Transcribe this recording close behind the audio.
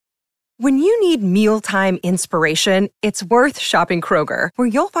When you need mealtime inspiration, it's worth shopping Kroger, where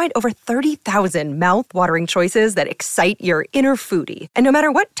you'll find over 30,000 mouth-watering choices that excite your inner foodie. And no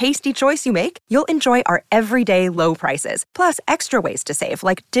matter what tasty choice you make, you'll enjoy our everyday low prices, plus extra ways to save,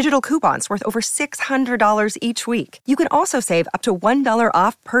 like digital coupons worth over $600 each week. You can also save up to $1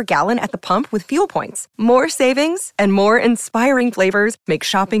 off per gallon at the pump with fuel points. More savings and more inspiring flavors make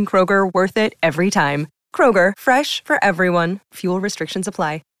shopping Kroger worth it every time. Kroger, fresh for everyone. Fuel restrictions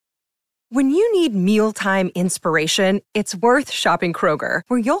apply. When you need mealtime inspiration, it's worth shopping Kroger,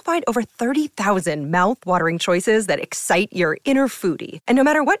 where you'll find over 30,000 mouth-watering choices that excite your inner foodie. And no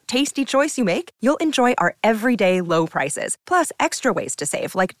matter what tasty choice you make, you'll enjoy our everyday low prices, plus extra ways to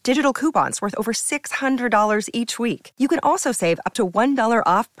save, like digital coupons worth over $600 each week. You can also save up to $1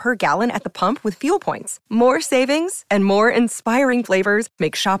 off per gallon at the pump with fuel points. More savings and more inspiring flavors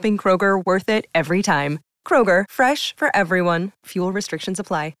make shopping Kroger worth it every time. Kroger, fresh for everyone. Fuel restrictions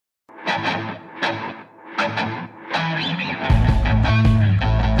apply.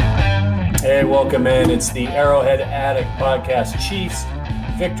 Hey, welcome in. It's the Arrowhead Addict Podcast Chiefs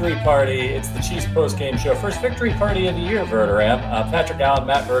Victory Party. It's the Chiefs post-game show. First victory party of the year, Verderame. Patrick Allen,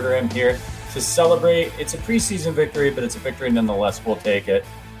 Matt Verderame here to celebrate. It's a preseason victory, but it's a victory nonetheless. We'll take it.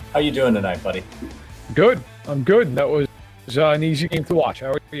 How you doing tonight, buddy? Good. I'm good. That was an easy game to watch.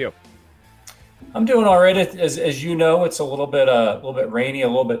 How are you? I'm doing all right. As you know, it's a little bit rainy, a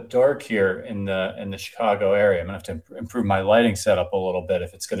little bit dark here in the Chicago area. I'm gonna have to improve my lighting setup a little bit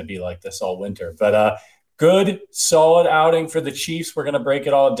if it's going to be like this all winter. But good, solid outing for the Chiefs. We're going to break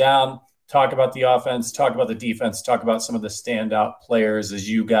it all down, talk about the offense, talk about the defense, talk about some of the standout players. As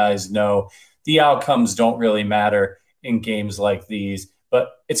you guys know, the outcomes don't really matter in games like these,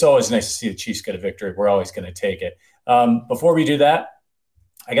 but it's always nice to see the Chiefs get a victory. We're always going to take it. Before we do that,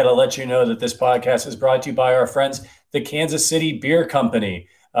 I got to let you know that this podcast is brought to you by our friends, the Kansas City Beer Company.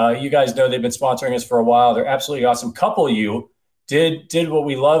 You guys know they've been sponsoring us for a while. They're absolutely awesome. Couple of you did what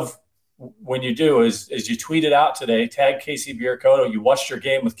we love when you do is you tweeted out today, tag KC Beer Koto. You watched your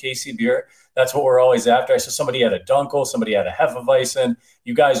game with KC Beer. That's what we're always after. I saw somebody had a Dunkel, somebody had a Hefeweizen.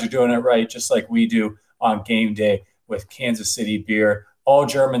 You guys are doing it right, just like we do on game day with Kansas City Beer. All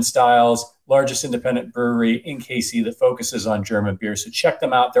German styles, largest independent brewery in KC that focuses on German beer. So check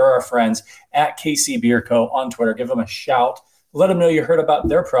them out. They're our friends at KC Beer Co. on Twitter. Give them a shout. Let them know you heard about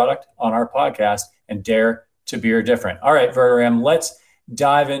their product on our podcast and dare to beer different. All right, Verderame, let's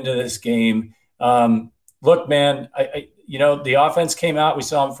dive into this game. Look, man, the offense came out. We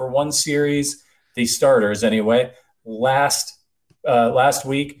saw them for one series, the starters anyway. Last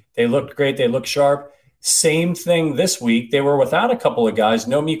week, they looked great. They looked sharp. Same thing this week. They were without a couple of guys,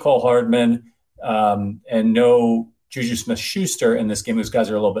 no Mecole Hardman and no Juju Smith-Schuster in this game. Those guys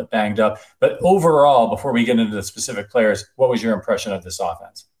are a little bit banged up. But overall, before we get into the specific players, what was your impression of this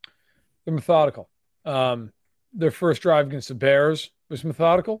offense? They're methodical. Their first drive against the Bears was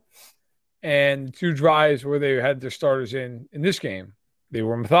methodical. And 2 drives where they had their starters in this game, they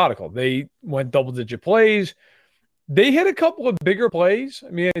were methodical. They went double-digit plays. They hit a couple of bigger plays. I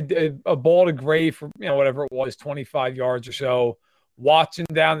mean, a ball to Gray for, whatever it was, 25 yards or so. Watson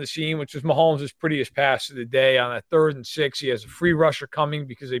down the seam, which was Mahomes' prettiest pass of the day on a 3rd and 6. He has a free rusher coming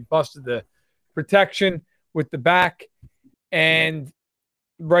because they busted the protection with the back and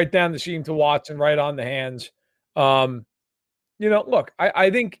right down the seam to Watson, right on the hands. Look, I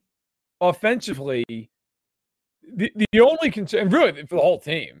think offensively, the only concern, really for the whole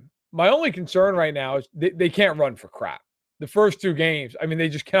team, my only concern right now is they can't run for crap. The first 2 games, I mean, they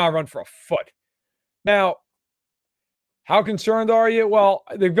just cannot run for a foot. Now, how concerned are you? Well,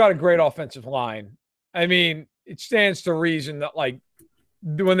 they've got a great offensive line. I mean, it stands to reason that,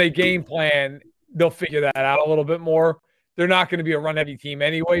 when they game plan, they'll figure that out a little bit more. They're not going to be a run-heavy team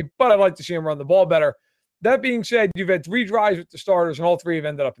anyway, but I'd like to see them run the ball better. That being said, you've had 3 drives with the starters, and all 3 have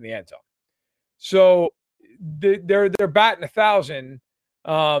ended up in the end zone. So they're batting 1,000.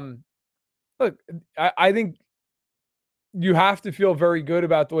 Look, I think you have to feel very good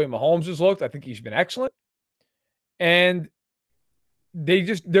about the way Mahomes has looked. I think he's been excellent. And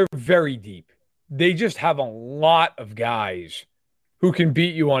they're very deep. They just have a lot of guys who can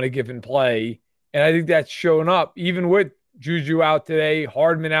beat you on a given play. And I think that's shown up even with Juju out today,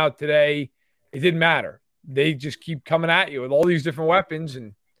 Hardman out today. It didn't matter. They just keep coming at you with all these different weapons.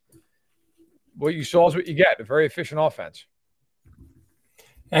 And what you saw is what you get, a very efficient offense.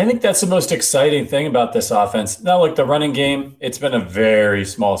 I think that's the most exciting thing about this offense. Now, look, the running game, it's been a very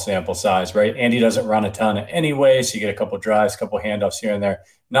small sample size, right? Andy doesn't run a ton anyway, so you get a couple drives, a couple handoffs here and there.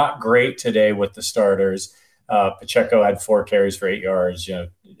 Not great today with the starters. Pacheco had 4 carries for 8 yards,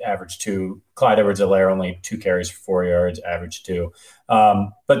 average 2. Clyde Edwards-Helaire only 2 carries for 4 yards, average 2.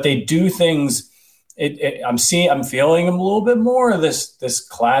 But they do things. I'm feeling them a little bit more of this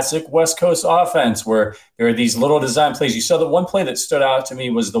classic West Coast offense where there are these little design plays. You saw the one play that stood out to me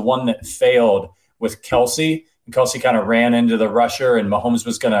was the one that failed with Kelce. And Kelce kind of ran into the rusher, and Mahomes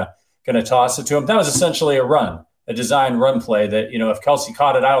was gonna toss it to him. That was essentially a design run play that, if Kelce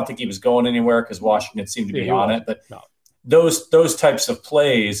caught it, I don't think he was going anywhere because Washington seemed to be on it. But those types of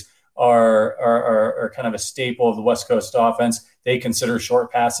plays are kind of a staple of the West Coast offense. They consider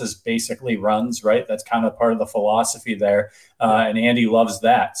short passes basically runs, right? That's kind of part of the philosophy there. And Andy loves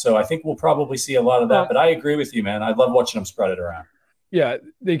that. So I think we'll probably see a lot of that. But I agree with you, man. I love watching them spread it around. Yeah,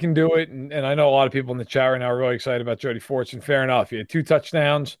 they can do it. And I know a lot of people in the chat right now are really excited about Jody Fortson. Fair enough. He had 2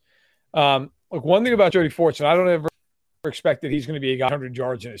 touchdowns. Look, one thing about Jody Fortson, I don't ever expect that he's going to be a guy 100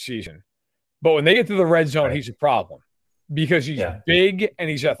 yards in a season. But when they get to the red zone, he's a problem because he's big and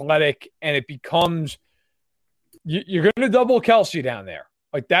he's athletic, and it becomes you're going to double Kelce down there.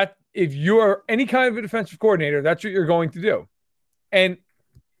 Like that, if you're any kind of a defensive coordinator, that's what you're going to do. And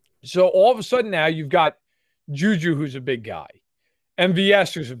so all of a sudden now you've got Juju, who's a big guy,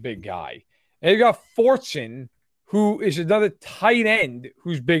 MVS, who's a big guy, and you've got Fortson, who is another tight end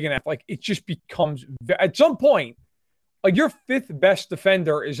who's big enough. Like it just becomes at some point, like your 5th best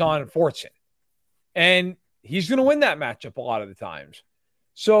defender is on Fortson, and he's going to win that matchup a lot of the times.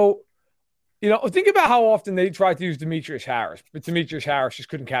 So, think about how often they tried to use Demetrius Harris, but Demetrius Harris just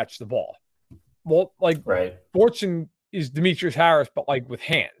couldn't catch the ball. Well, Fortson is Demetrius Harris, but like with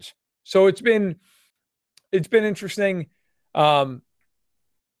hands. So it's been interesting.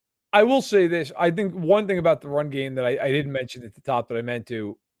 I will say this. I think one thing about the run game that I didn't mention at the top that I meant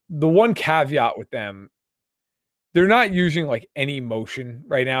to, the one caveat with them, they're not using like any motion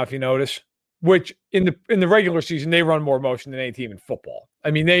right now, if you notice, which in the regular season, they run more motion than any team in football. I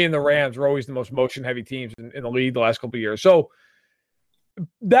mean, they and the Rams are always the most motion heavy teams in the league the last couple of years. So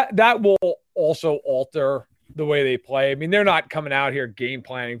that will also alter the way they play. I mean, they're not coming out here game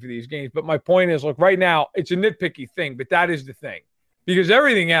planning for these games. But my point is, look, right now, it's a nitpicky thing, but that is the thing. Because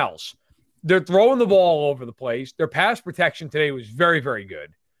everything else, they're throwing the ball all over the place. Their pass protection today was very, very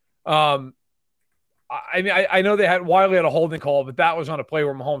good. I know Wiley had a holding call, but that was on a play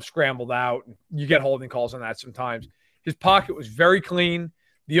where Mahomes scrambled out. You get holding calls on that sometimes. His pocket was very clean.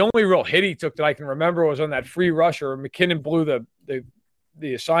 The only real hit he took that I can remember was on that free rusher. McKinnon blew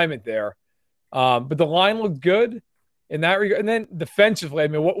the assignment there. But the line looked good in that regard. And then defensively, I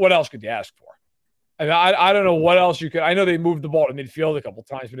mean, what else could you ask for? I mean, I don't know what else you could. I know they moved the ball to midfield a couple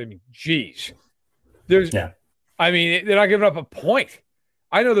times, but I mean, geez. I mean, they're not giving up a point.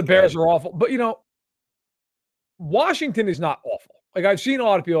 I know the Bears are awful, but, Washington is not awful. Like, I've seen a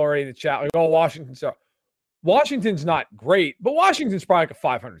lot of people already in the chat, like, Washington's not great, but Washington's probably like a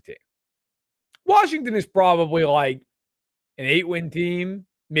 500 team. Washington is probably like an 8-win team,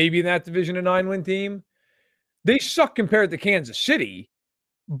 maybe in that division, a 9-win team. They suck compared to Kansas City,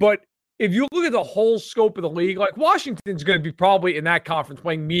 but if you look at the whole scope of the league, like Washington's going to be probably in that conference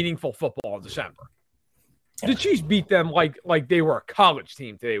playing meaningful football in December. The Chiefs beat them like they were a college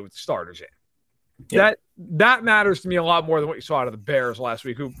team today with starters in. Yeah. That matters to me a lot more than what you saw out of the Bears last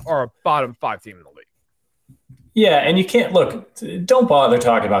week, who are a bottom 5 team in the league. Yeah, and you can't don't bother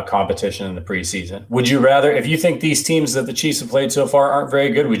talking about competition in the preseason. Would you rather, if you think these teams that the Chiefs have played so far aren't very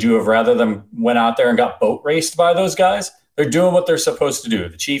good, would you have rather them went out there and got boat raced by those guys? They're doing what they're supposed to do.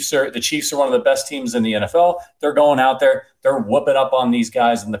 The Chiefs are one of the best teams in the NFL. They're going out there. They're whooping up on these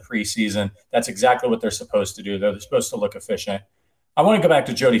guys in the preseason. That's exactly what they're supposed to do. They're supposed to look efficient. I want to go back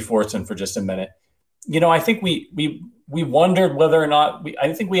to Jody Fortson for just a minute. I think we wondered whether or not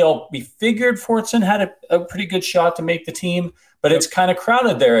I think we figured Fortson had a pretty good shot to make the team, but it's kind of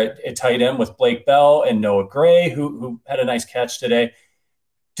crowded there at tight end with Blake Bell and Noah Gray, who had a nice catch today.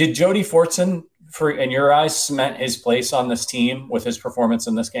 Did Jody Fortson, in your eyes, cement his place on this team with his performance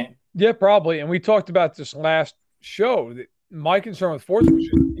in this game? Yeah, probably. And we talked about this last show. My concern with Fortson was,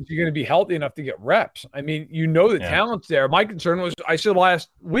 is he going to be healthy enough to get reps? I mean, the talent's there. My concern was, I said last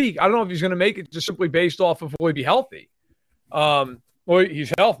week, I don't know if he's going to make it just simply based off of will he be healthy. Well,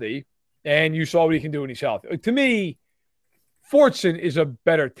 he's healthy, and you saw what he can do when he's healthy. To me, Fortson is a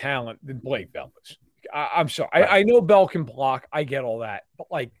better talent than Blake Bell is. I'm sorry. Right. I know Bell can block. I get all that. But,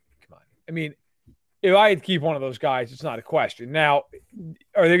 come on. I mean, if I had to keep one of those guys, it's not a question. Now,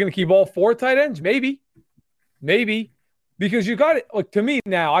 are they going to keep all 4 tight ends? Maybe. Because you got it. Like, to me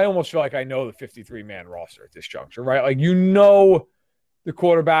now, I almost feel like I know the 53-man roster at this juncture, right? Like, the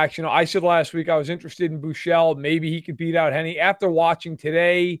quarterbacks. I said last week I was interested in Buechele. Maybe he could beat out Henne. After watching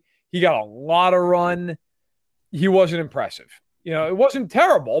today, he got a lot of run. he wasn't impressive. It wasn't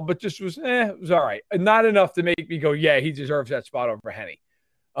terrible, but just was, it was all right. And not enough to make me go, yeah, he deserves that spot over Henne.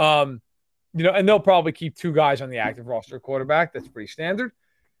 And they'll probably keep 2 guys on the active roster quarterback. That's pretty standard.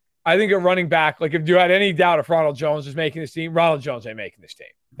 I think a running back, like if you had any doubt if Ronald Jones is making this team, Ronald Jones ain't making this team.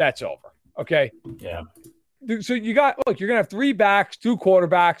 That's over. Okay. Yeah. So you're going to have 3 backs, 2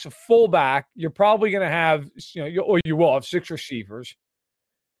 quarterbacks, a fullback. You're probably going to have, you will have 6 receivers.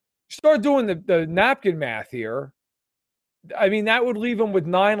 Start doing the napkin math here. I mean, that would leave them with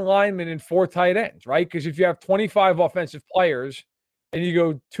 9 linemen and 4 tight ends, right? Because if you have 25 offensive players and you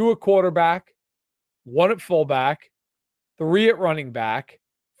go 2 at quarterback, 1 at fullback, 3 at running back,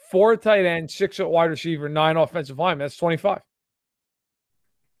 4 at tight end, 6 at wide receiver, 9 offensive linemen, that's 25.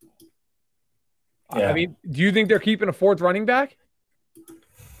 Yeah. I mean, do you think they're keeping a 4th running back?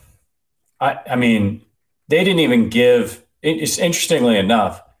 I mean, they didn't even give – it's interestingly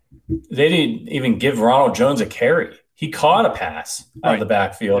enough, they didn't even give Ronald Jones a carry. He caught a pass out of the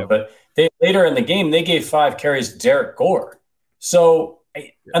backfield, but later in the game, they gave 5 carries to Derek Gore. So,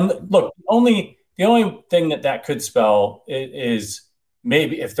 and look, the only thing that could spell is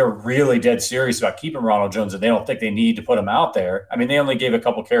maybe if they're really dead serious about keeping Ronald Jones and they don't think they need to put him out there. I mean, they only gave a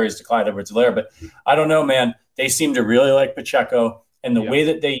couple carries to Clyde Edwards-Helaire, but I don't know, man. They seem to really like Pacheco, and the way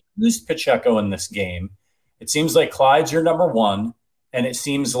that they used Pacheco in this game, it seems like Clyde's your number 1, and it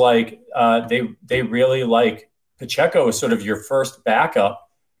seems like they really like Pacheco is sort of your first backup,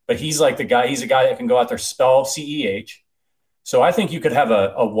 but he's like he's a guy that can go out there, spell CEH. So I think you could have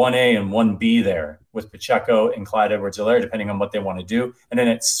a 1A and 1B there with Pacheco and Clyde Edwards-Helaire, depending on what they want to do. And then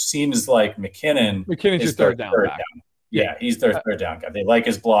it seems like McKinnon's your third down back. Yeah, he's their third down guy. They like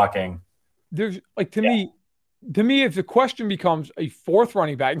his blocking. There's to me, if the question becomes a 4th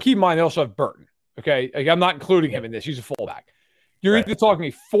running back, and keep in mind they also have Burton. Okay, I'm not including him in this. He's a fullback. You're either talking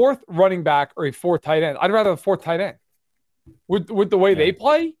a 4th running back or a 4th tight end. I'd rather have a 4th tight end with the way they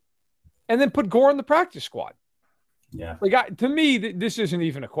play, and then put Gore in the practice squad. Yeah. To me, this isn't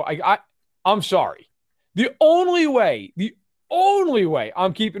even I'm sorry. The only way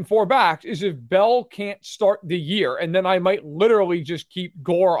I'm keeping 4 backs is if Bell can't start the year, and then I might literally just keep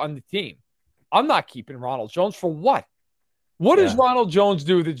Gore on the team. I'm not keeping Ronald Jones for what? What does Ronald Jones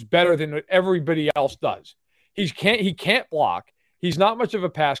do that's better than what everybody else does? He can't block. He's not much of a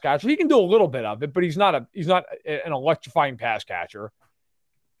pass catcher. He can do a little bit of it, but he's not an electrifying pass catcher.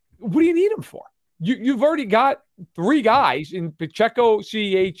 What do you need him for? You've already got 3 guys in Pacheco,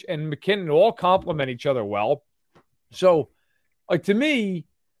 CEH, and McKinnon who all complement each other well. So, to me,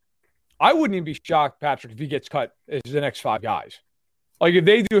 I wouldn't even be shocked, Patrick, if he gets cut as the next 5 guys. If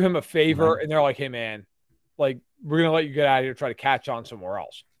they do him a favor and they're like, hey, man, we're going to let you get out of here, try to catch on somewhere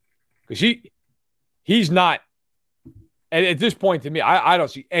else. Because he's not. And at this point, to me, I don't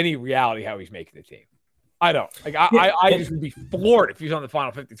see any reality how he's making the team. I don't. I just would be floored if he's on the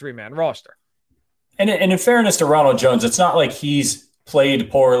final 53-man roster. And in fairness to Ronald Jones, it's not like he's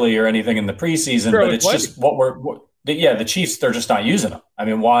played poorly or anything in the preseason, but it's just the Chiefs, they're just not using him. I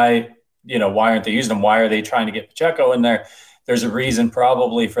mean, why aren't they using him? Why are they trying to get Pacheco in there? There's a reason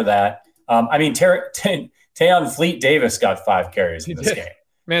probably for that. I mean, Tayon Fleet Davis got 5 carries in this game.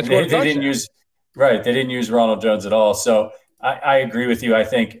 Man, they didn't use Ronald Jones at all. So I agree with you. I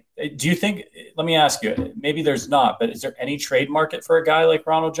think, do you think, let me ask you, maybe there's not, but is there any trade market for a guy like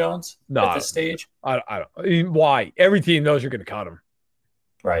Ronald Jones at this stage? I don't. I mean, why? Every team knows you're going to cut him.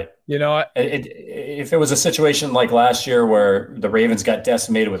 Right. If it was a situation like last year where the Ravens got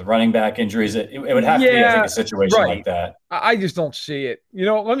decimated with running back injuries, it would have to be, I think, a situation like that. I just don't see it.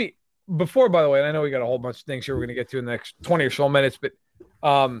 By the way, and I know we got a whole bunch of things here we're going to get to in the next 20 or so minutes, but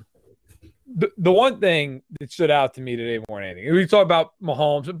the one thing that stood out to me today more than anything, we talk about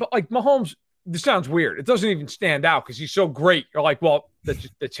Mahomes, but Mahomes, this sounds weird. It doesn't even stand out because he's so great. You're like, well,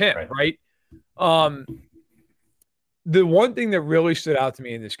 that's him, right? The one thing that really stood out to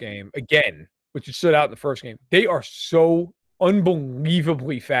me in this game, again, which stood out in the first game, they are so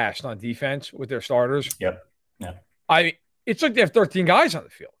unbelievably fast on defense with their starters. Yep. Yeah. It's like they have 13 guys on the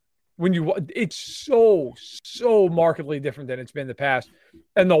field. It's so markedly different than it's been in the past.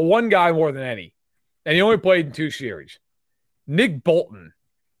 And the one guy more than any, and he only played in 2 series, Nick Bolton,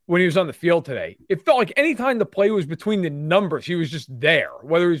 when he was on the field today, it felt like anytime the play was between the numbers, he was just there,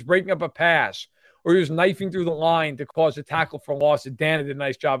 whether he was breaking up a pass or he was knifing through the line to cause a tackle for loss that Dan did a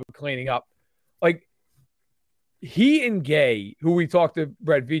nice job of cleaning up. He and Gay, who we talked to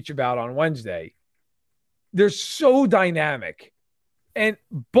Brett Veach about on Wednesday, they're so dynamic. And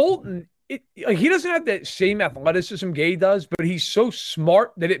Bolton, he doesn't have that same athleticism Gay does, but he's so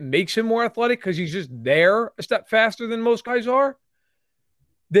smart that it makes him more athletic because he's just there a step faster than most guys are.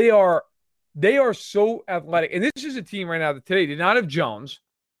 They are They are so athletic. And this is a team right now that today did not have Jones.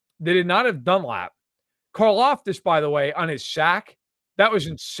 They did not have Dunlap. Karlaftis, by the way, on his sack, that was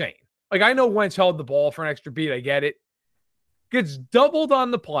insane. Like, I know Wentz held the ball for an extra beat. I get it. Gets doubled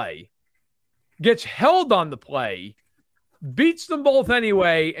on the play, gets held on the play, beats them both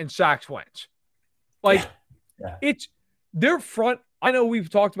anyway, and sacks Wentz. Like, it's their front. I know we've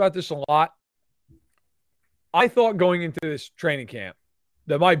talked about this a lot. I thought going into this training camp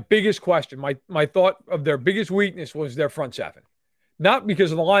that my biggest question, my thought of their biggest weakness was their front seven. Not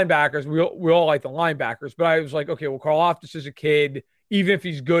because of the linebackers. We all like the linebackers, but I was like, okay, well, Karlaftis is a kid. Even if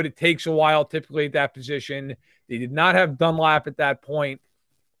he's good, it takes a while typically at that position. They did not have Dunlap at that point.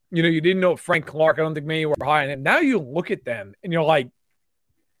 You know, you didn't know Frank Clark. I don't think many were high on him. Now you look at them and you're like,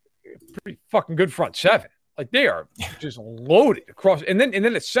 pretty fucking good front seven. Like, they are just loaded across. And then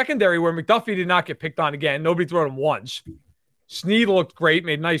the secondary where McDuffie did not get picked on again. Nobody threw at him once. Snead looked great,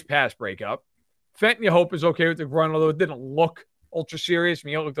 made a nice pass breakup. Fenton, you hope, is okay with the run, although it didn't look ultra serious. I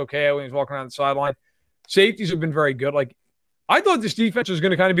mean, he looked okay when he was walking around the sideline. Safeties have been very good. Like, I thought this defense was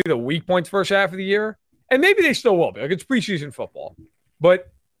going to kind of be the weak points first half of the year, and maybe they still will be. Like, it's preseason football.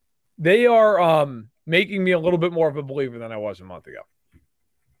 But they are making me a little bit more of a believer than I was a month ago.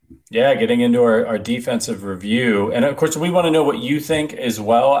 Yeah, getting into our defensive review. And, of course, we want to know what you think as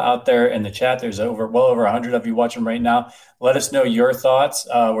well out there in the chat. There's well over 100 of you watching right now. Let us know your thoughts.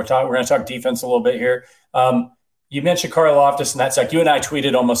 We're going to talk defense a little bit here. You mentioned Karlaftis, and that's like you and I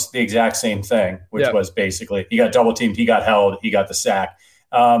tweeted almost the exact same thing, which was basically he got double teamed, he got held, he got the sack.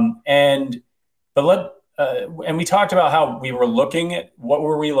 And we talked about how we were looking at what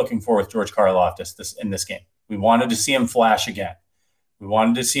were we looking for with George Karlaftis in this game. We wanted to see him flash again. We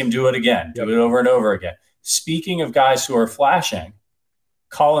wanted to see him do it again, do it over and over again. Speaking of guys who are flashing,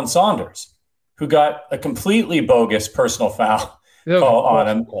 Colin Saunders, who got a completely bogus personal foul call on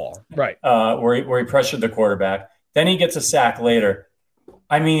him, right? Where he pressured the quarterback. Then he gets a sack later.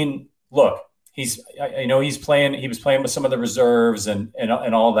 I mean, look, he's playing. He was playing with some of the reserves and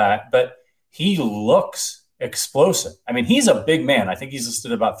all that, but he looks explosive. I mean, he's a big man. I think he's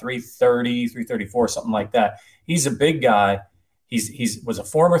listed about 330, 334, something like that. He's a big guy. He's was a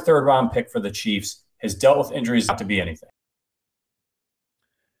former third-round pick for the Chiefs, has dealt with injuries not to be anything.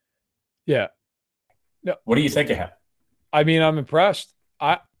 Yeah. No. What do you think of him? I mean, I'm impressed.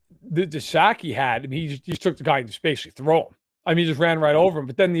 The sack he had, I mean, he just took the guy and just basically threw him. I mean, he just ran right over him.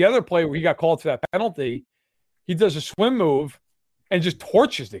 But then the other play where he got called for that penalty, he does a swim move and just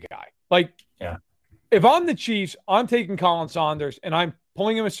torches the guy. Like, if I'm the Chiefs, I'm taking Colin Saunders and I'm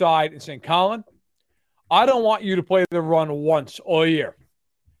pulling him aside and saying, Colin, I don't want you to play the run once all year.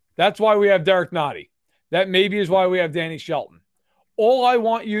 That's why we have Derek Nottie. That maybe is why we have Danny Shelton. All I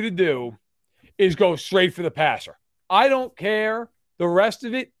want you to do is go straight for the passer. I don't care. The rest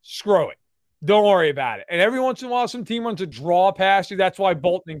of it, screw it. Don't worry about it. And every once in a while, some team runs a draw past you. That's why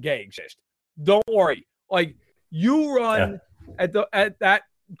Bolton and Gay exist. Don't worry. Like, you run at that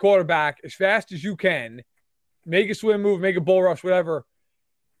quarterback as fast as you can, make a swim move, make a bull rush, whatever.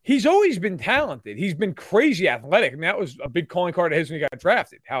 He's always been talented. He's been crazy athletic. I mean, that was a big calling card of his when he got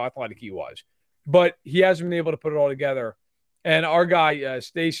drafted, how athletic he was. But he hasn't been able to put it all together. And our guy,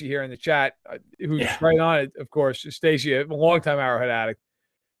 Stacy here in the chat, who's right on it, of course, Stacy, a longtime Arrowhead addict,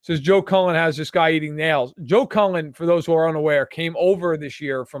 says Joe Cullen has this guy eating nails. Joe Cullen, for those who are unaware, came over this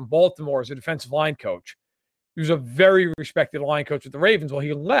year from Baltimore as a defensive line coach. He was a very respected line coach with the Ravens. Well,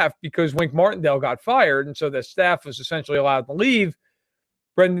 he left because Wink Martindale got fired, and so the staff was essentially allowed to leave.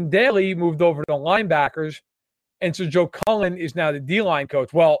 Brendan Daly moved over to the linebackers, and so Joe Cullen is now the D-line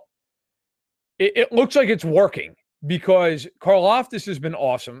coach. Well, it looks like it's working because Karlaftis has been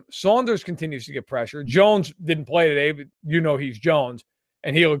awesome. Saunders continues to get pressure. Jones didn't play today, but you know he's Jones,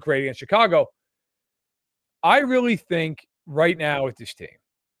 and he looked great against Chicago. I really think right now with this team,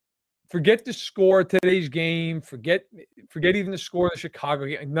 forget the score of today's game, forget even the score of the Chicago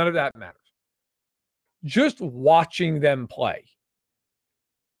game. None of that matters. Just watching them play.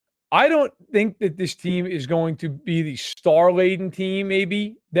 I don't think that this team is going to be the star-laden team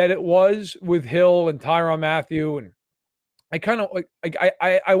maybe that it was with Hill and Tyrann Mathieu. And I kind of like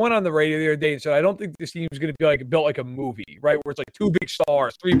I went on the radio the other day and said, I don't think this team is going to be like built like a movie, right? Where it's like 2 big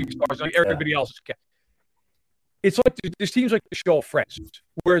stars, 3 big stars, like everybody else is. It's like this team's like the show of Friends,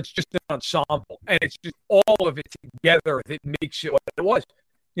 where it's just an ensemble and it's just all of it together that makes it what it was.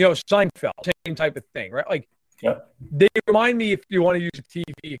 You know, Seinfeld, same type of thing, right? Like, they remind me, if you want to use a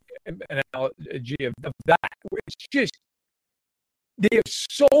TV analogy of that, where it's just they have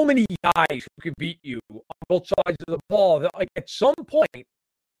so many guys who can beat you on both sides of the ball that, like, at some point,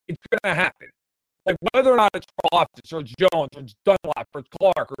 it's going to happen. Like whether or not it's Loftus or it's Jones or it's Dunlap or it's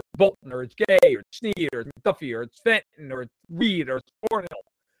Clark or it's Bolton or it's Gay or it's Snead or it's McDuffie or it's Fenton or it's Reed or it's Thornhill.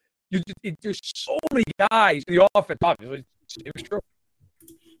 There's so many guys in the offense. Obviously, it was true.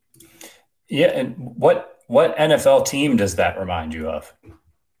 Yeah, and what NFL team does that remind you of?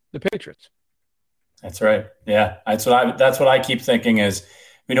 The Patriots. That's right. Yeah, that's what I keep thinking is,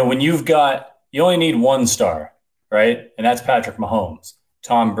 when you only need one star, right? And that's Patrick Mahomes,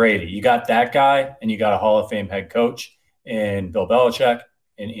 Tom Brady. You got that guy, and you got a Hall of Fame head coach in Bill Belichick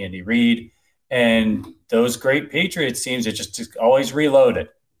and Andy Reid, and those great Patriots teams. It just always reloaded,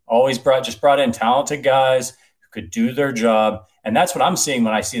 always brought in talented guys who could do their job, and that's what I'm seeing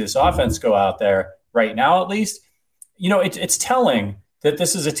when I see this offense go out there right now. At least, it's telling that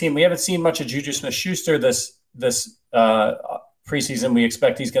this is a team. We haven't seen much of Juju Smith-Schuster this preseason. We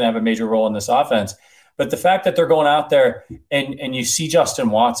expect he's going to have a major role in this offense. But the fact that they're going out there and you see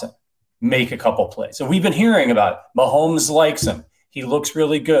Justin Watson make a couple plays. So we've been hearing about Mahomes likes him. He looks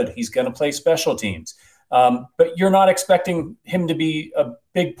really good. He's going to play special teams. But you're not expecting him to be a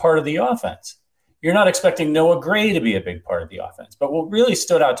big part of the offense. You're not expecting Noah Gray to be a big part of the offense. But what really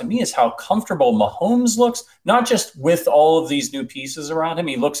stood out to me is how comfortable Mahomes looks, not just with all of these new pieces around him.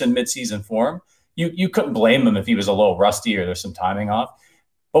 He looks in midseason form. You couldn't blame him if he was a little rusty or there's some timing off.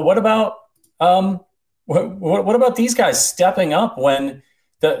 But what about what about these guys stepping up when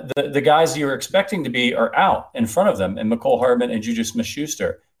the guys you're expecting to be are out in front of them, and Mecole Hardman and Juju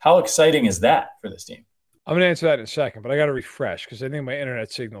Smith-Schuster? How exciting is that for this team? I'm going to answer that in a second, but I got to refresh because I think my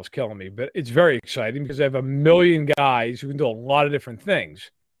internet signal is killing me. But it's very exciting because I have a million guys who can do a lot of different things.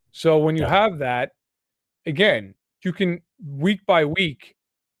 So when you have that, again, you can week by week,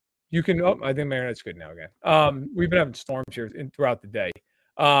 you can. Oh, I think my internet's good now again. We've been having storms here throughout the day,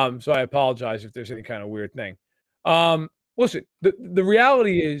 so I apologize if there's any kind of weird thing. Listen, the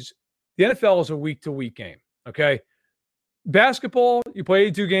reality is the NFL is a week-to-week game. Okay, basketball, you play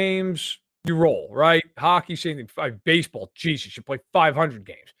 82 games. You roll, right? Hockey, same thing. Baseball, geez, you should play 500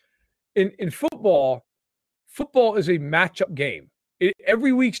 games. In football is a matchup game.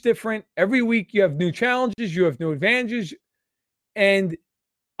 Every week's different. Every week you have new challenges. You have new advantages. And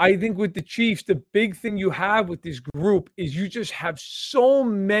I think with the Chiefs, the big thing you have with this group is you just have so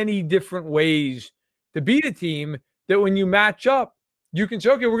many different ways to beat a team that when you match up, you can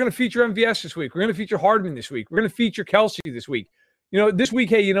say, okay, we're going to feature MVS this week. We're going to feature Hardman this week. We're going to feature Kelsey this week. This week,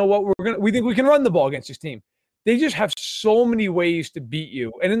 hey, you know what? We think we can run the ball against this team. They just have so many ways to beat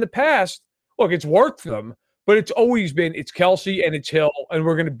you. And in the past, look, it's worked for them, but it's always been it's Kelsey and it's Hill, and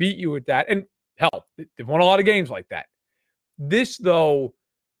we're going to beat you with that. And hell, they've won a lot of games like that. This, though,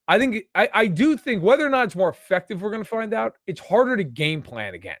 I do think whether or not it's more effective, we're going to find out. It's harder to game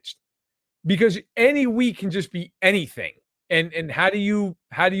plan against because any week can just be anything. And how do you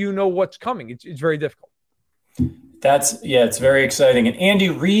know what's coming? It's very difficult. It's very exciting. And Andy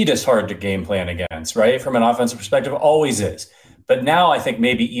Reid is hard to game plan against, right? From an offensive perspective, always is. But now I think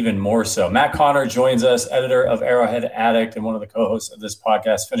maybe even more so. Matt Connor joins us, editor of Arrowhead Addict and one of the co-hosts of this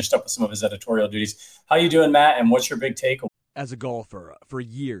podcast, finished up with some of his editorial duties. How you doing, Matt? And what's your big takeaway? As a golfer, for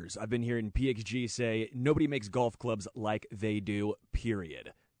years, I've been hearing PXG say, nobody makes golf clubs like they do,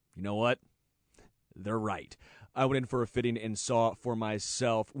 period. You know what? They're right. I went in for a fitting and saw for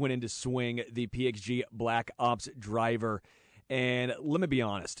myself, went in to swing the PXG Black Ops driver, and let me be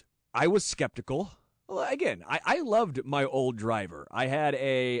honest, I was skeptical. Well, again, I loved my old driver. I had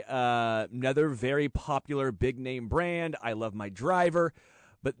another very popular big-name brand. I love my driver,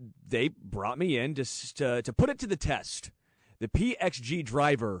 but they brought me in just to put it to the test. The PXG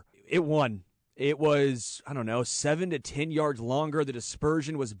driver, it won. It was, 7 to 10 yards longer. The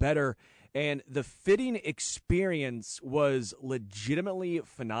dispersion was better. And the fitting experience was legitimately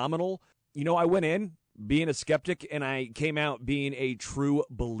phenomenal. I went in being a skeptic, and I came out being a true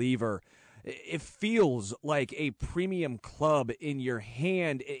believer. It feels like a premium club in your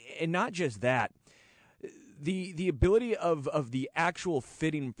hand, and not just that. The ability of the actual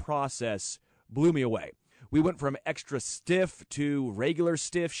fitting process blew me away. We went from extra stiff to regular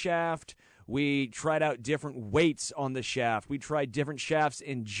stiff shaft. We tried out different weights on the shaft. We tried different shafts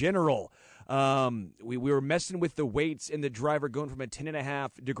in general. We were messing with the weights in the driver, going from a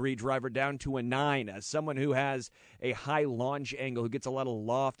 10.5 degree driver down to a 9. As someone who has a high launch angle, who gets a lot of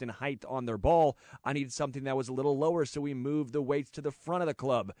loft and height on their ball, I needed something that was a little lower, so we moved the weights to the front of the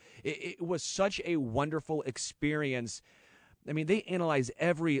club. It was such a wonderful experience. I mean, they analyze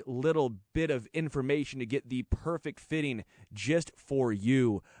every little bit of information to get the perfect fitting just for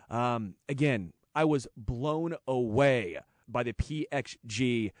you. Again, I was blown away by the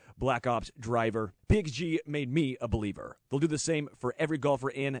PXG Black Ops driver. PXG made me a believer. They'll do the same for every golfer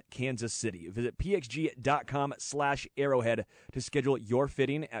in Kansas City. Visit pxg.com/arrowhead to schedule your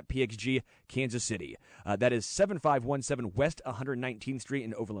fitting at PXG Kansas City. That is 7517 West 119th Street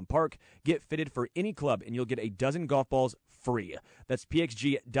in Overland Park. Get fitted for any club and you'll get a dozen golf balls free. That's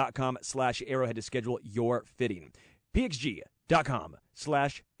pxg.com/arrowhead to schedule your fitting.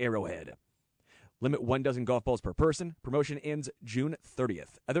 pxg.com/arrowhead. Limit 1 dozen golf balls per person. Promotion ends June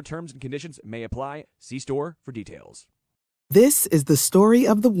 30th. Other terms and conditions may apply. See store for details. This is the story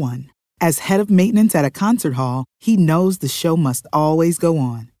of the one. As head of maintenance at a concert hall, he knows the show must always go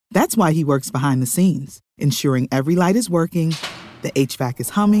on. That's why he works behind the scenes, ensuring every light is working, the HVAC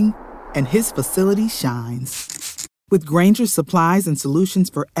is humming, and his facility shines. With Grainger's supplies and solutions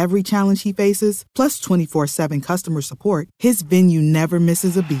for every challenge he faces, plus 24/7 customer support, his venue never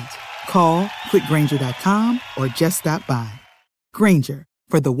misses a beat. Call quickgrainger.com or just stop by. Grainger,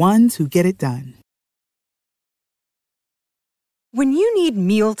 for the ones who get it done. When you need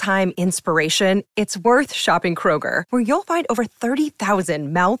mealtime inspiration, it's worth shopping Kroger, where you'll find over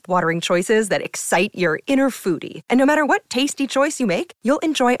 30,000 mouth-watering choices that excite your inner foodie. And no matter what tasty choice you make, you'll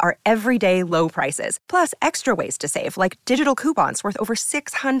enjoy our everyday low prices, plus extra ways to save, like digital coupons worth over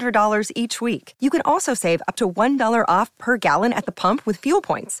 $600 each week. You can also save up to $1 off per gallon at the pump with fuel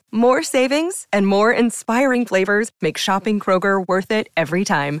points. More savings and more inspiring flavors make shopping Kroger worth it every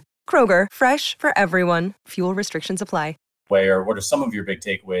time. Kroger, fresh for everyone. Fuel restrictions apply. Or what are some of your big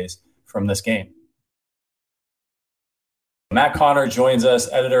takeaways from this game? Matt Connor joins us,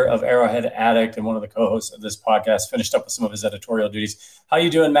 editor of Arrowhead Addict and one of the co-hosts of this podcast, finished up with some of his editorial duties. How you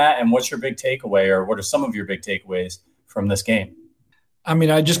doing, Matt? And what's your big takeaway, or what are some of your big takeaways from this game? I mean,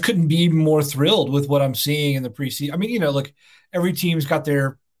 I just couldn't be more thrilled with what I'm seeing in the preseason. I mean, look, every team's got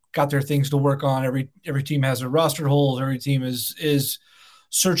their things to work on. Every team has their roster holes. Every team is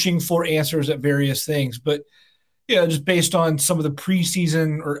searching for answers at various things, but just based on some of the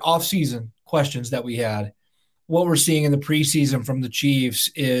preseason or off-season questions that we had, what we're seeing in the preseason from the Chiefs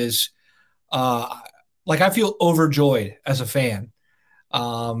is I feel overjoyed as a fan.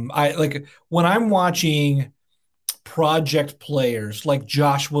 When I'm watching project players like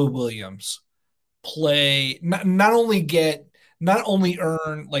Joshua Williams play, not only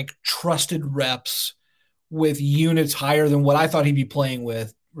earn like trusted reps with units higher than what I thought he'd be playing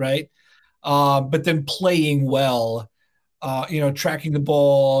with, right? But then playing well, tracking the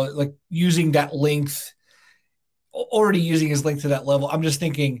ball, like using that length, already using his length to that level. I'm just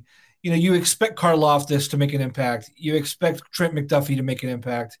thinking, you expect Karlaftis to make an impact. You expect Trent McDuffie to make an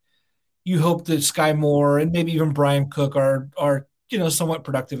impact. You hope that Sky Moore and maybe even Brian Cook are somewhat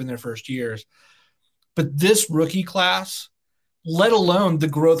productive in their first years. But this rookie class, let alone the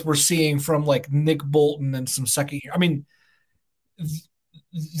growth we're seeing from like Nick Bolton and some second year. I mean,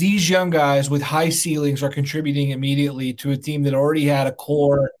 these young guys with high ceilings are contributing immediately to a team that already had a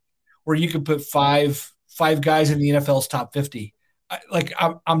core where you could put five guys in the NFL's top 50.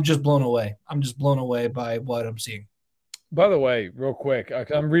 I'm just blown away. I'm just blown away by what I'm seeing. By the way, real quick,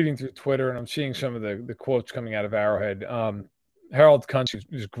 I'm reading through Twitter and I'm seeing some of the quotes coming out of Arrowhead. Harold Kuntz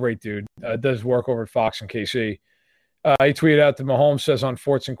is a great dude. Does work over at Fox and KC. He tweeted out that Mahomes says on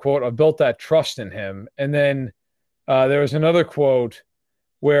Fortson, quote, "I built that trust in him." And then there was another quote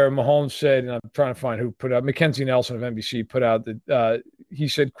where Mahomes said, and I'm trying to find who put out, Mackenzie Nelson of NBC put out that he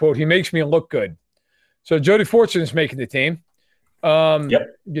said, quote, "He makes me look good." So Jody Fortson is making the team.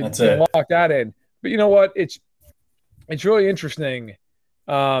 Yep, that's it. Lock that in. But you know what? It's really interesting.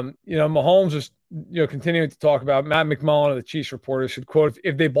 Mahomes is continuing to talk about Matt McMullen of the Chiefs reporter said, quote,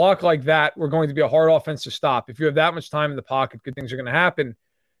 if they block like that, we're going to be a hard offense to stop. If you have that much time in the pocket, good things are going to happen.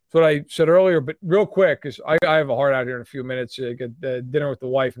 That's what I said earlier, but real quick, because I have a heart out here in a few minutes to get dinner with the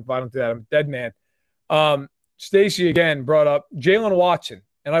wife. If I don't do that, I'm a dead man. Stacey again brought up Jalen Watson,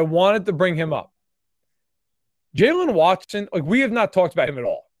 and I wanted to bring him up. Jalen Watson, like we have not talked about him at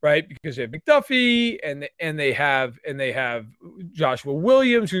all, right? Because they have McDuffie and they have Joshua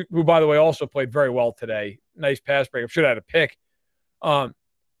Williams, who by the way also played very well today. Nice pass break. Should have had a pick.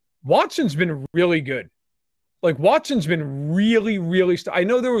 Watson's been really good. Like, Watson's been really, really I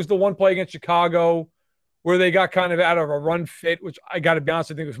know there was the one play against Chicago where they got kind of out of a run fit, which I got to be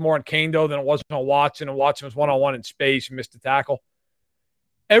honest, I think it was more on Kando than it was on Watson, and Watson was one-on-one in space and missed the tackle.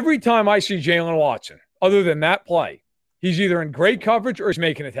 Every time I see Jalen Watson, other than that play, he's either in great coverage or he's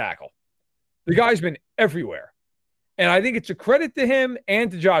making a tackle. The guy's been everywhere. And I think it's a credit to him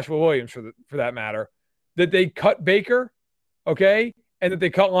and to Joshua Williams, for that matter, that they cut Baker, okay, and that they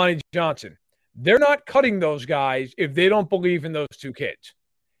cut Lonnie Johnson. They're not cutting those guys if they don't believe in those two kids.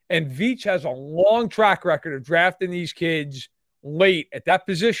 And Veach has a long track record of drafting these kids late at that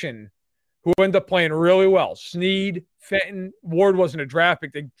position who end up playing really well. Snead, Fenton, Ward wasn't a draft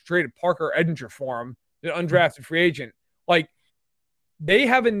pick. They traded Parker Edinger for him, an undrafted free agent. Like, they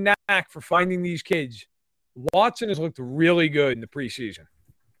have a knack for finding these kids. Watson has looked really good in the preseason.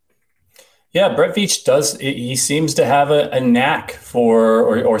 Yeah, Brett Veach does. He seems to have a knack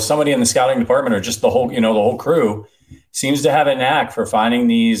for, or somebody in the scouting department, or just the whole crew seems to have a knack for finding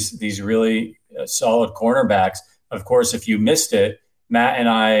these really solid cornerbacks. Of course, if you missed it, Matt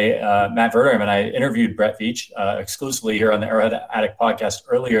Verderham and I interviewed Brett Veach exclusively here on the Arrowhead Attic podcast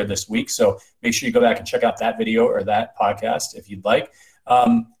earlier this week. So make sure you go back and check out that video or that podcast if you'd like.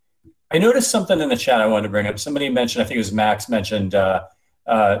 I noticed something in the chat I wanted to bring up. Somebody mentioned, I think it was Max mentioned,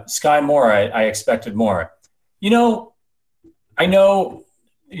 Sky Moore. I expected more. I know,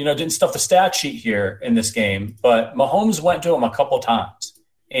 didn't stuff the stat sheet here in this game, but Mahomes went to him a couple times,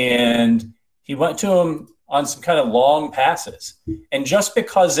 and he went to him on some kind of long passes. And just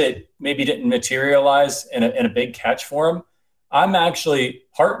because it maybe didn't materialize in a big catch for him, I'm actually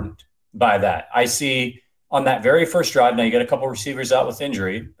heartened by that. I see on that very first drive, now you get a couple receivers out with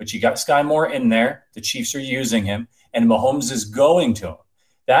injury, but you got Sky Moore in there. The Chiefs are using him, and Mahomes is going to him.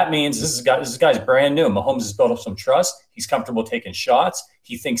 That means this guy's brand new. Mahomes has built up some trust. He's comfortable taking shots.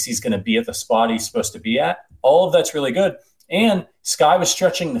 He thinks he's going to be at the spot he's supposed to be at. All of that's really good. And Sky was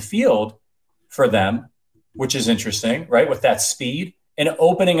stretching the field for them, which is interesting, right? With that speed and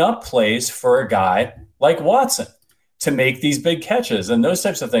opening up plays for a guy like Watson to make these big catches and those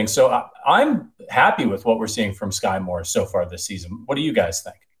types of things. So I'm happy with what we're seeing from Sky Moore so far this season. What do you guys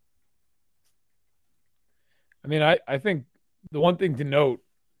think? I mean, I think the one thing to note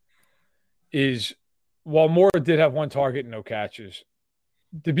is while Moore did have one target and no catches,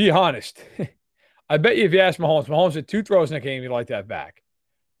 to be honest, I bet you if you ask Mahomes had 2 throws in that game, he'd like that back.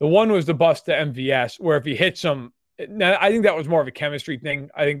 The one was the bust to MVS, where if he hits him, now I think that was more of a chemistry thing.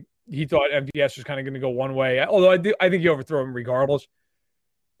 I think he thought MVS was kind of going to go one way, although I think he overthrew him regardless.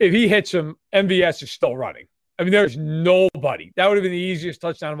 If he hits him, MVS is still running. I mean, there's nobody. That would have been the easiest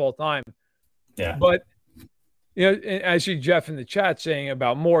touchdown of all time. Yeah. But, I see Jeff in the chat saying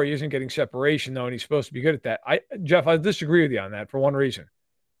about Moore, he isn't getting separation, though, and he's supposed to be good at that. Jeff, I disagree with you on that for one reason.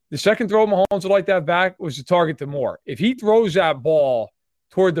 The second throw Mahomes would like that back was the target to Moore. If he throws that ball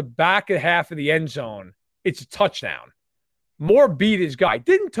toward the back of half of the end zone, it's a touchdown. Moore beat his guy.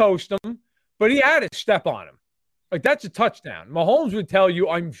 Didn't toast him, but he had a step on him. Like, that's a touchdown. Mahomes would tell you,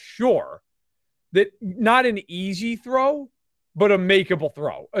 I'm sure, that not an easy throw, but a makeable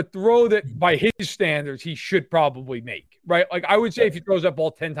throw. A throw that, by his standards, he should probably make, right? Like, I would say if he throws that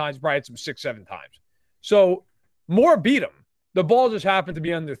ball 10 times, probably hits him 6-7 times. So Moore beat him. The ball just happened to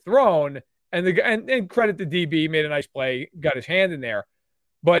be underthrown, and credit the DB, made a nice play, got his hand in there.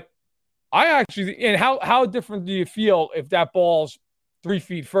 But I actually, and how different do you feel if that ball's 3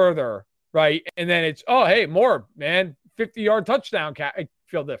 feet further, right? And then it's, oh, hey, Moore, man, 50-yard touchdown. I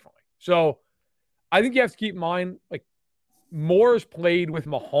feel differently. So I think you have to keep in mind, like, Moore's played with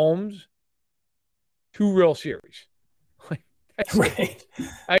Mahomes 2 real series. Right. Right.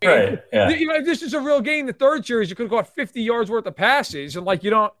 Yeah. If this is a real game, the 3rd series, you could have got 50 yards worth of passes, and you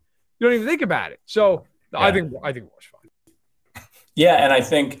don't even think about it. So yeah. I think Moore's fine. Yeah, and I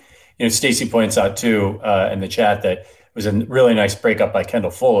think Stacy points out too in the chat that it was a really nice breakup by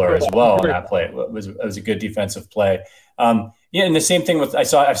Kendall Fuller as well on that play. It was a good defensive play. Yeah, and the same thing with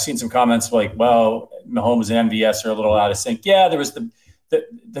I've seen some comments like, well, Mahomes and MVS are a little out of sync. Yeah, there was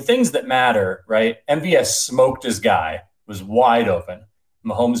the things that matter, right? MVS smoked his guy, was wide open.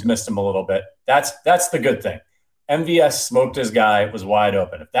 Mahomes missed him a little bit. That's the good thing. MVS smoked his guy, was wide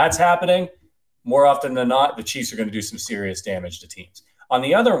open. If that's happening, more often than not, the Chiefs are going to do some serious damage to teams. On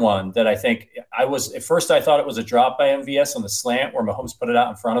the other one that I think at first I thought it was a drop by MVS on the slant where Mahomes put it out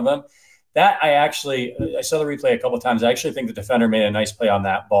in front of him. That I saw the replay a couple of times. I actually think the defender made a nice play on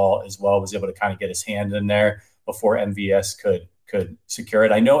that ball as well, was able to kind of get his hand in there before MVS could secure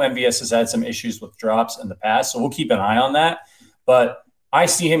it. I know MVS has had some issues with drops in the past, so we'll keep an eye on that. But I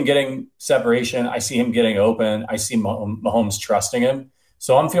see him getting separation. I see him getting open. I see Mahomes trusting him.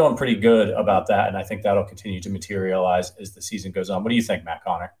 So I'm feeling pretty good about that, and I think that'll continue to materialize as the season goes on. What do you think, Matt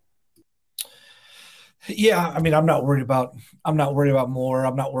Connor? Yeah, I mean, I'm not worried about Moore.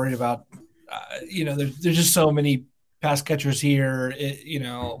 I'm not worried about there's just so many pass catchers here.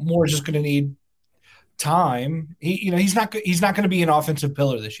 Moore's just going to need time. He's not going to be an offensive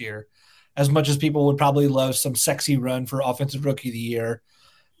pillar this year, as much as people would probably love some sexy run for offensive rookie of the year.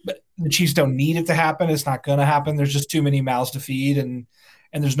 But the Chiefs don't need it to happen. It's not going to happen. There's just too many mouths to feed, and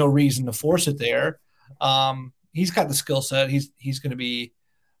there's no reason to force it there. He's got the skill set. He's going to be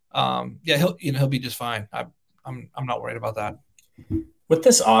He'll be just fine. I'm not worried about that. With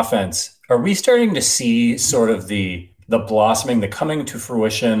this offense, are we starting to see sort of the blossoming, the coming to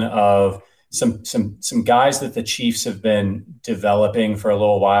fruition of some guys that the Chiefs have been developing for a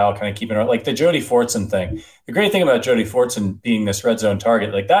little while, kind of keeping it like the Jody Fortson thing? The great thing about Jody Fortson being this red zone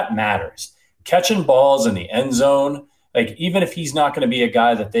target, like that matters. Catching balls in the end zone, like even if he's not going to be a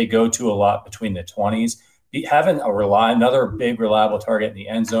guy that they go to a lot between the 20s, having another big reliable target in the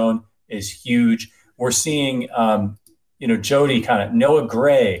end zone is huge. We're seeing, Jody Noah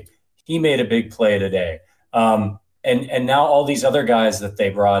Gray, he made a big play today. And now all these other guys that they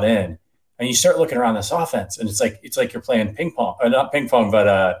brought in, and you start looking around this offense, and it's like you're playing ping pong, or not ping pong,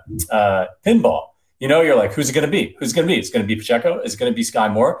 but pinball. You're like, who's it going to be? Who's it going to be? Is it going to be Pacheco? Is it going to be Sky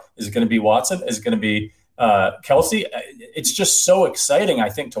Moore? Is it going to be Watson? Is it going to be Kelsey? It's just so exciting, I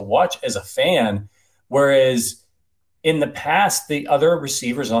think, to watch as a fan. Whereas in the past, the other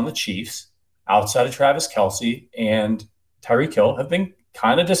receivers on the Chiefs, outside of Travis Kelsey and Tyreek Hill, have been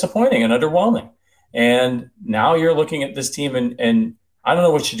kind of disappointing and underwhelming. And now you're looking at this team, and I don't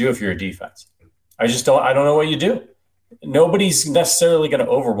know what you do if you're a defense. I don't know what you do. Nobody's necessarily going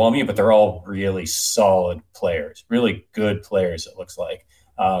to overwhelm you, but they're all really solid players, really good players, it looks like.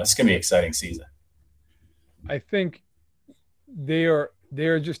 It's going to be an exciting season. I think they're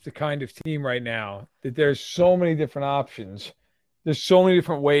just the kind of team right now that there's so many different options. There's so many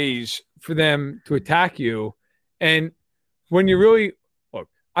different ways for them to attack you. And when you really look,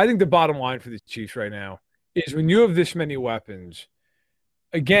 I think the bottom line for the Chiefs right now is when you have this many weapons,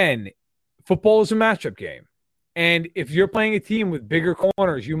 again, football is a matchup game. And if you're playing a team with bigger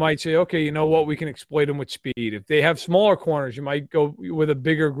corners, you might say, okay, you know what? We can exploit them with speed. If they have smaller corners, you might go with a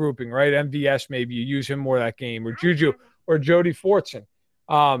bigger grouping, right? MVS, maybe you use him more that game, or Juju or Jody Fortson.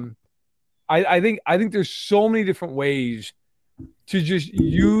 I think there's so many different ways to just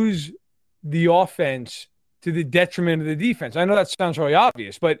use the offense to the detriment of the defense. I know that sounds really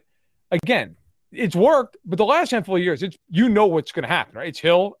obvious, but again, it's worked. But the last handful of years, what's going to happen, right? It's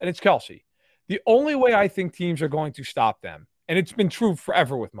Hill and it's Kelsey. The only way I think teams are going to stop them, and it's been true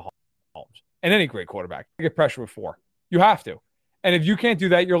forever with Mahomes and any great quarterback, you get pressure with 4. You have to. And if you can't do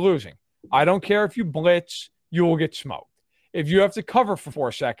that, you're losing. I don't care if you blitz, you will get smoked. If you have to cover for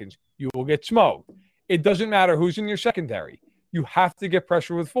 4 seconds, you will get smoked. It doesn't matter who's in your secondary. You have to get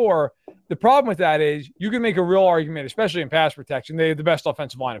pressure with 4. The problem with that is you can make a real argument, especially in pass protection. They have the best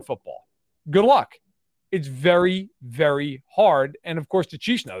offensive line in football. Good luck. It's very, very hard. And, of course, the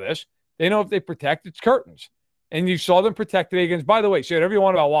Chiefs know this. They know if they protect, it's curtains. And you saw them protect today against, by the way, say whatever you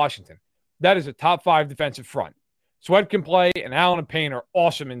want about Washington. That is a top 5 defensive front. Sweat can play, and Allen and Payne are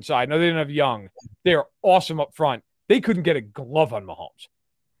awesome inside. No, they didn't have Young. They are awesome up front. They couldn't get a glove on Mahomes.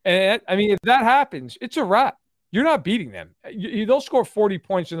 And, if that happens, it's a wrap. You're not beating them. They'll score 40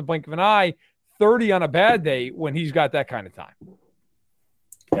 points in the blink of an eye, 30 on a bad day when he's got that kind of time.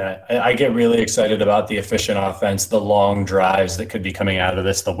 Yeah, I get really excited about the efficient offense, the long drives that could be coming out of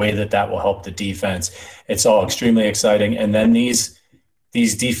this, the way that will help the defense. It's all extremely exciting. And then these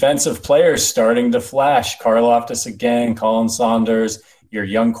defensive players starting to flash. Karlaftis again, Colin Saunders, your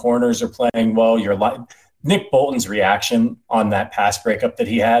young corners are playing well. Nick Bolton's reaction on that pass breakup that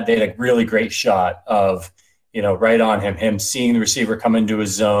he had, they had a really great shot of, right on him seeing the receiver come into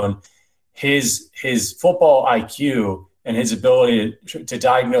his zone. His football IQ and his ability to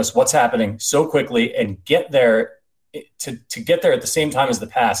diagnose what's happening so quickly and get there to get there at the same time as the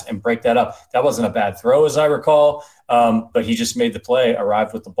pass and break that up. That wasn't a bad throw, as I recall, but he just made the play,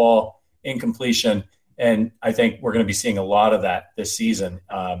 arrived with the ball in completion, and I think we're going to be seeing a lot of that this season.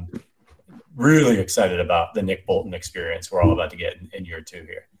 Really excited about the Nick Bolton experience we're all about to get in year 2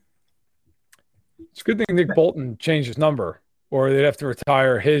 here. It's a good thing Nick Bolton changed his number, or they'd have to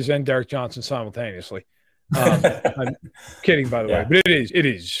retire his and Derek Johnson simultaneously. I'm kidding, by the way, but it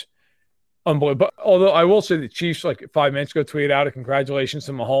is unbelievable. But although I will say the Chiefs, like 5 minutes ago, tweeted out a congratulations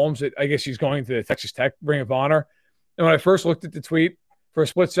to Mahomes. I guess he's going to the Texas Tech Ring of Honor. And when I first looked at the tweet, for a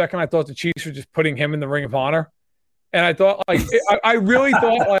split second, I thought the Chiefs were just putting him in the Ring of Honor. And I thought, I really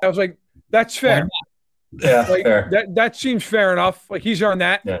thought, I was like, that's fair. Yeah, fair. That seems fair enough. Like, he's earned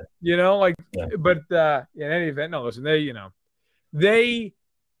that, yeah. But in any event, no, listen, they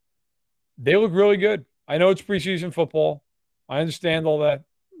look really good. I know it's preseason football. I understand all that.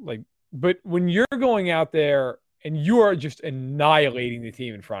 But when you're going out there and you are just annihilating the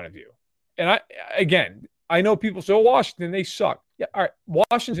team in front of you, and I know people say, Washington, they suck. Yeah, all right.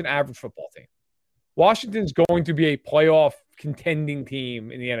 Washington's an average football team. Washington's going to be a playoff contending team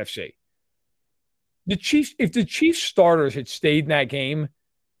in the NFC. If the Chiefs starters had stayed in that game,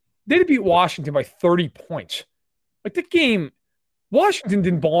 they'd beat Washington by 30 points. Like, the game, Washington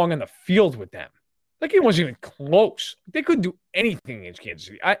didn't belong on the field with them. That game wasn't even close. They couldn't do anything against Kansas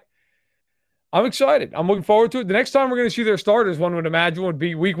City. I'm excited. I'm looking forward to it. The next time we're going to see their starters, one would imagine, would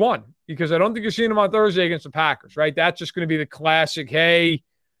be week 1, because I don't think you're seeing them on Thursday against the Packers, right? That's just going to be the classic, hey,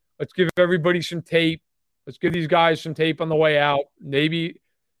 let's give everybody some tape. Let's give these guys some tape on the way out. Maybe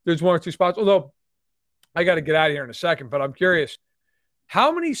there's 1 or 2 spots. Although I got to get out of here in a second, but I'm curious.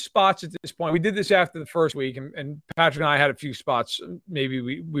 How many spots at this point? We did this after the first week, and Patrick and I had a few spots maybe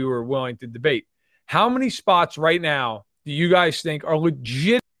we were willing to debate. How many spots right now do you guys think are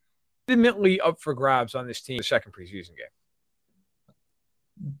legitimately up for grabs on this team the second preseason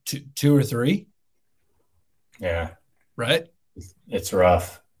game? 2 or 3. Yeah. Right? It's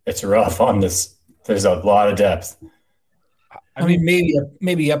rough. It's rough on this. There's a lot of depth. I mean,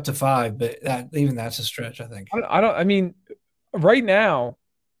 maybe up to 5, but even that's a stretch, I think. I mean, right now,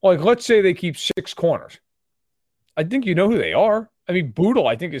 like, let's say they keep 6 corners. I think you know who they are. I mean, Boodle,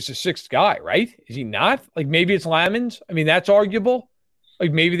 I think, is the 6th guy, right? Is he not? Like, maybe it's Lamons. I mean, that's arguable.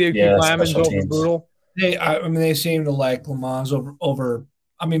 Like, maybe they keep Lamons over Boodle. They seem to like Lamons over.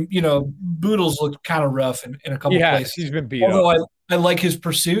 I mean, Boodle's looked kind of rough in a couple places. He's been beat Although up. I like his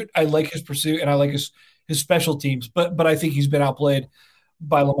pursuit. And I like his special teams. But I think he's been outplayed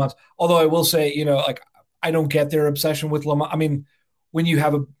by Lamons. Although I will say, I don't get their obsession with Lamons. I mean, when you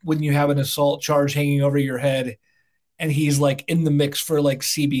have an assault charge hanging over your head, and he's like in the mix for like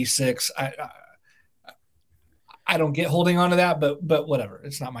CB6, I don't get holding on to that, but whatever.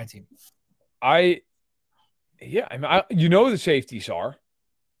 It's not my team. I mean, you know the safeties are.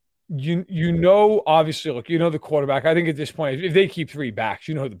 Obviously, look, the quarterback. I think at this point, if they keep 3 backs,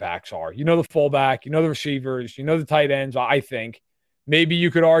 you know who the backs are. You know the fullback, you know the receivers, you know the tight ends. I think maybe you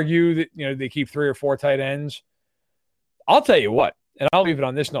could argue that they keep 3 or 4 tight ends. I'll tell you what, and I'll leave it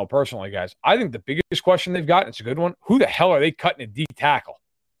on this note personally, guys. I think the biggest question they've got, and it's a good one, who the hell are they cutting a D tackle?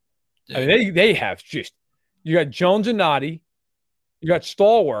 I mean, they have just – you got Jones and Noddy, you got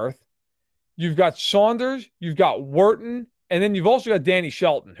Stallworth, you've got Saunders, you've got Wharton, and then you've also got Danny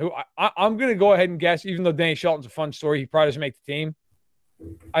Shelton, who I'm going to go ahead and guess, even though Danny Shelton's a fun story, he probably doesn't make the team.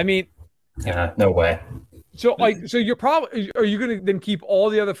 I mean – Yeah, no way. So you're probably – are you going to then keep all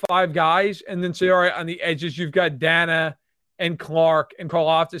the other 5 guys and then say, all right, on the edges, you've got Dana and Clark and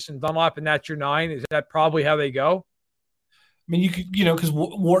Karlaftis and Dunlap, and that's your 9? Is that probably how they go? I mean, you could, because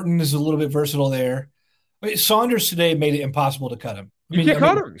Wharton is a little bit versatile there. I mean, Saunders today made it impossible to cut him. You can't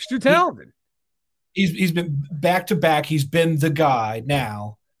cut him. He's too talented. He's been back to back. He's been the guy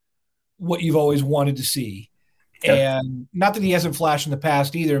now, what you've always wanted to see. Yep. And not that he hasn't flashed in the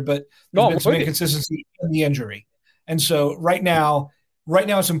past either, but there's been some inconsistency in the injury. And so right now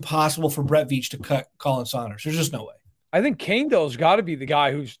it's impossible for Brett Veach to cut Colin Saunders. There's just no way. I think Cainville's got to be the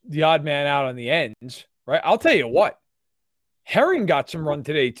guy who's the odd man out on the ends, right? I'll tell you what. Herring got some run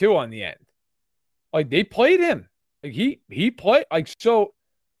today too on the end. Like, they played him. Like, he played. Like, so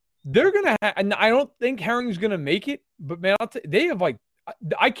they're going to have – and I don't think Herring's going to make it, but, man, they have, like –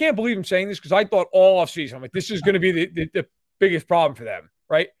 I can't believe I'm saying this because I thought all offseason, I'm like, this is going to be the biggest problem for them,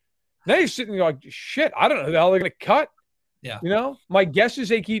 right? Now you're sitting there like, shit, I don't know who the hell they're going to cut. Yeah. My guess is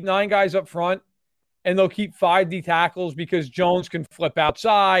they keep 9 guys up front, and they'll keep 5 D tackles because Jones can flip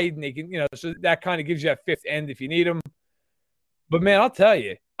outside, and they can, so that kind of gives you that 5th end if you need them. But, man, I'll tell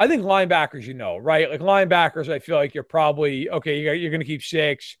you, I think linebackers, right? Like, linebackers, I feel like you're probably, okay, you're going to keep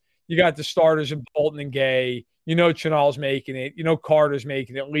 6. You got the starters in Bolton and Gay. Chenal's making it. Carter's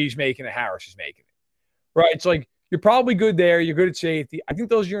making it. Lee's making it. Harris is making it. Right? It's like you're probably good there. You're good at safety. I think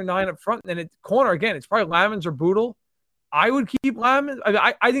those are your 9 up front. And then at corner, again, it's probably Lamons or Boodle. I would keep Lamons.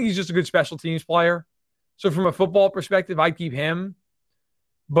 I think he's just a good special teams player. So from a football perspective, I'd keep him.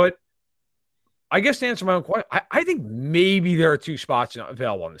 But I guess to answer my own question, I think maybe there are 2 spots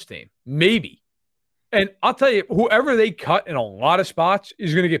available on this team. Maybe. And I'll tell you, whoever they cut in a lot of spots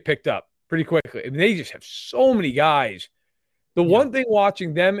is going to get picked up pretty quickly. I mean, they just have so many guys. The one thing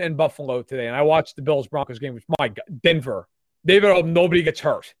watching them in Buffalo today, and I watched the Bills-Broncos game, which, my God, Denver, they better hope nobody gets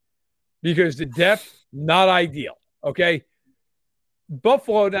hurt because the depth, not ideal, okay?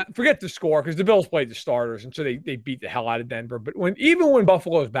 Buffalo, forget the score because the Bills played the starters, and so they beat the hell out of Denver. But even when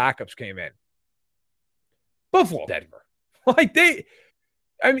Buffalo's backups came in, Buffalo, Denver, like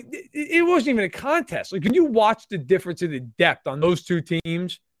it wasn't even a contest. Like, when you watch the difference in the depth on those 2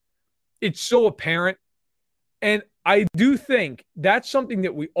 teams, it's so apparent. And I do think that's something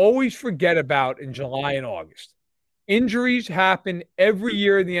that we always forget about in July and August. Injuries happen every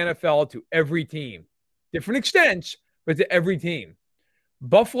year in the NFL to every team. Different extents, but to every team.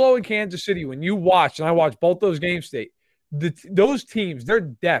 Buffalo and Kansas City, when you watch, and I watched both those games today, those teams, their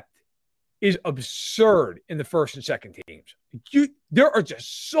depth is absurd in the first and second teams. There are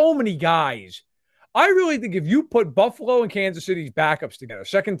just so many guys. I really think if you put Buffalo and Kansas City's backups together,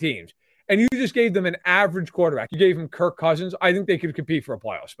 second teams, and you just gave them an average quarterback, you gave them Kirk Cousins, I think they could compete for a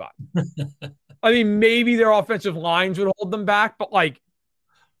playoff spot. I mean, maybe their offensive lines would hold them back, but it's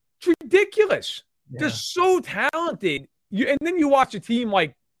ridiculous. Yeah. They're so talented. And then you watch a team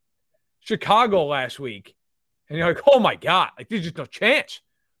like Chicago last week, and you're like, oh my God, there's just no chance.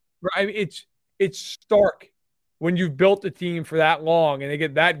 Right? I mean, it's stark when you've built a team for that long and they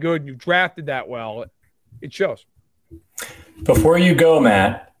get that good and you drafted that well. It shows. Before you go,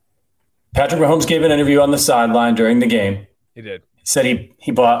 Matt, Patrick Mahomes gave an interview on the sideline during the game. He did. He said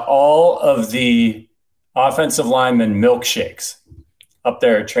he bought all of the offensive linemen milkshakes up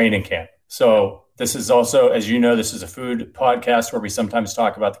there at training camp. So this is also, as you know, this is a food podcast where we sometimes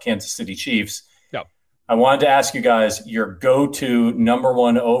talk about the Kansas City Chiefs. Yep. I wanted to ask you guys your go-to number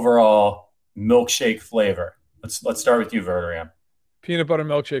one overall milkshake flavor. Let's start with you, Verderam. Peanut butter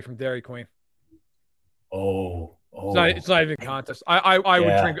milkshake from Dairy Queen. Oh. It's not even a contest.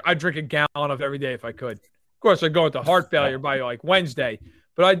 I'd drink a gallon of every day if I could. Of course, I'd go into heart failure by Wednesday,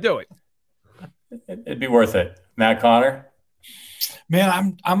 but I'd do it. It'd be worth it. Matt Connor?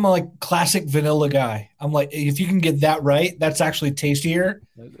 Man, I'm a classic vanilla guy. I'm like, if you can get that right, that's actually tastier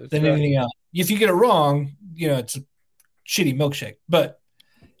than anything else. If you get it wrong, it's a shitty milkshake. But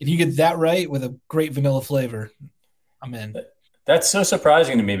if you get that right with a great vanilla flavor, I'm in. That's so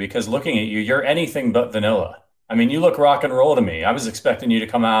surprising to me because looking at you, you're anything but vanilla. I mean, you look rock and roll to me. I was expecting you to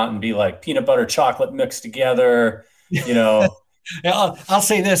come out and be like peanut butter chocolate mixed together, Yeah, I'll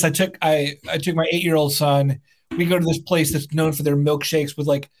say this. I took my 8-year-old son. We go to this place that's known for their milkshakes with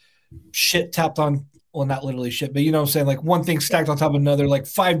shit tapped on. Well, not literally shit, but you know what I'm saying? One thing stacked on top of another,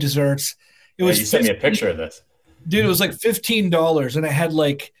 5 desserts. It was. You sent me a picture of this. Dude, it was $15 and it had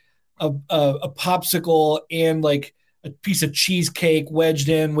a popsicle and a piece of cheesecake wedged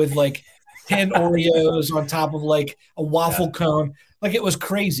in with 10 Oreos on top of a waffle cone. It was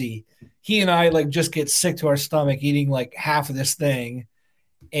crazy. He and I just get sick to our stomach eating half of this thing.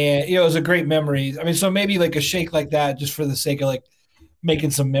 And it was a great memory. I mean, so maybe a shake like that just for the sake of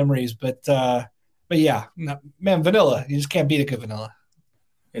making some memories. But yeah, man, vanilla. You just can't beat a good vanilla.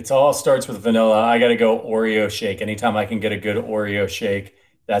 It all starts with vanilla. I got to go Oreo shake. Anytime I can get a good Oreo shake,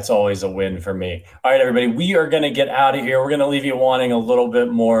 that's always a win for me. All right, everybody, we are going to get out of here. We're going to leave you wanting a little bit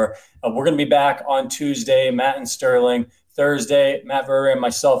more. We're going to be back on Tuesday, Matt and Sterling. Thursday, Matt Verder and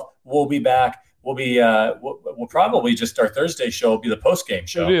myself will be back. We'll be we'll probably just our Thursday show will be the post game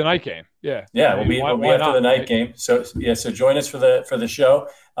show. It'll be the night game. Yeah. Yeah, we'll be after the night game. So join us for the show.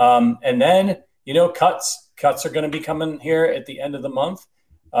 And then cuts are going to be coming here at the end of the month.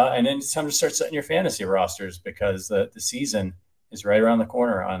 And then it's time to start setting your fantasy rosters because the season is right around the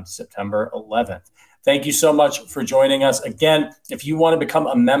corner on September 11th. Thank you so much for joining us. Again, if you want to become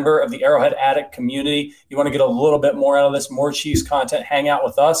a member of the Arrowhead Addict community, you want to get a little bit more out of this, more Chiefs content, hang out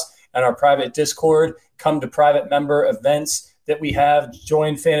with us and our private Discord, come to private member events that we have,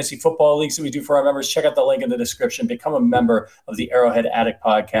 join fantasy football leagues that we do for our members. Check out the link in the description. Become a member of the Arrowhead Addict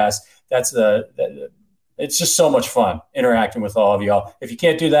podcast. That's it's just so much fun interacting with all of y'all. If you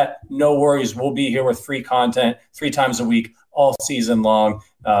can't do that, no worries. We'll be here with free content 3 times a week, all season long.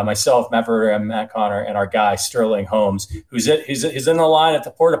 Myself, Matt Verder, and Matt Connor, and our guy Sterling Holmes, who's in the line at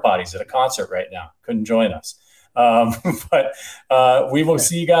the porta potties at a concert right now. Couldn't join us, but we will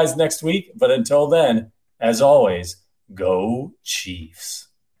see you guys next week. But until then, as always, go Chiefs.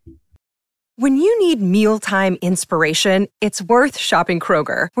 When you need mealtime inspiration, it's worth shopping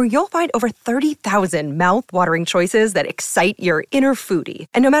Kroger, where you'll find over 30,000 mouth-watering choices that excite your inner foodie.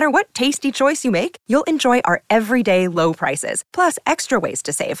 And no matter what tasty choice you make, you'll enjoy our everyday low prices, plus extra ways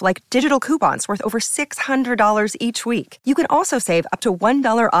to save, like digital coupons worth over $600 each week. You can also save up to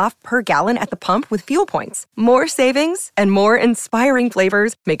 $1 off per gallon at the pump with fuel points. More savings and more inspiring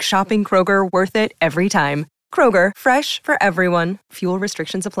flavors make shopping Kroger worth it every time. Kroger, fresh for everyone. Fuel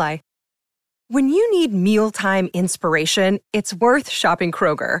restrictions apply. When you need mealtime inspiration, it's worth shopping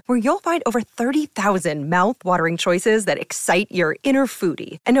Kroger, where you'll find over 30,000 mouth-watering choices that excite your inner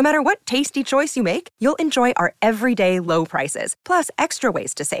foodie. And no matter what tasty choice you make, you'll enjoy our everyday low prices, plus extra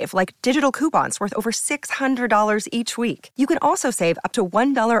ways to save, like digital coupons worth over $600 each week. You can also save up to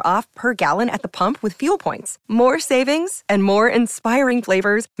 $1 off per gallon at the pump with fuel points. More savings and more inspiring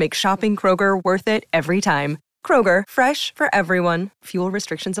flavors make shopping Kroger worth it every time. Kroger, fresh for everyone. Fuel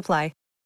restrictions apply.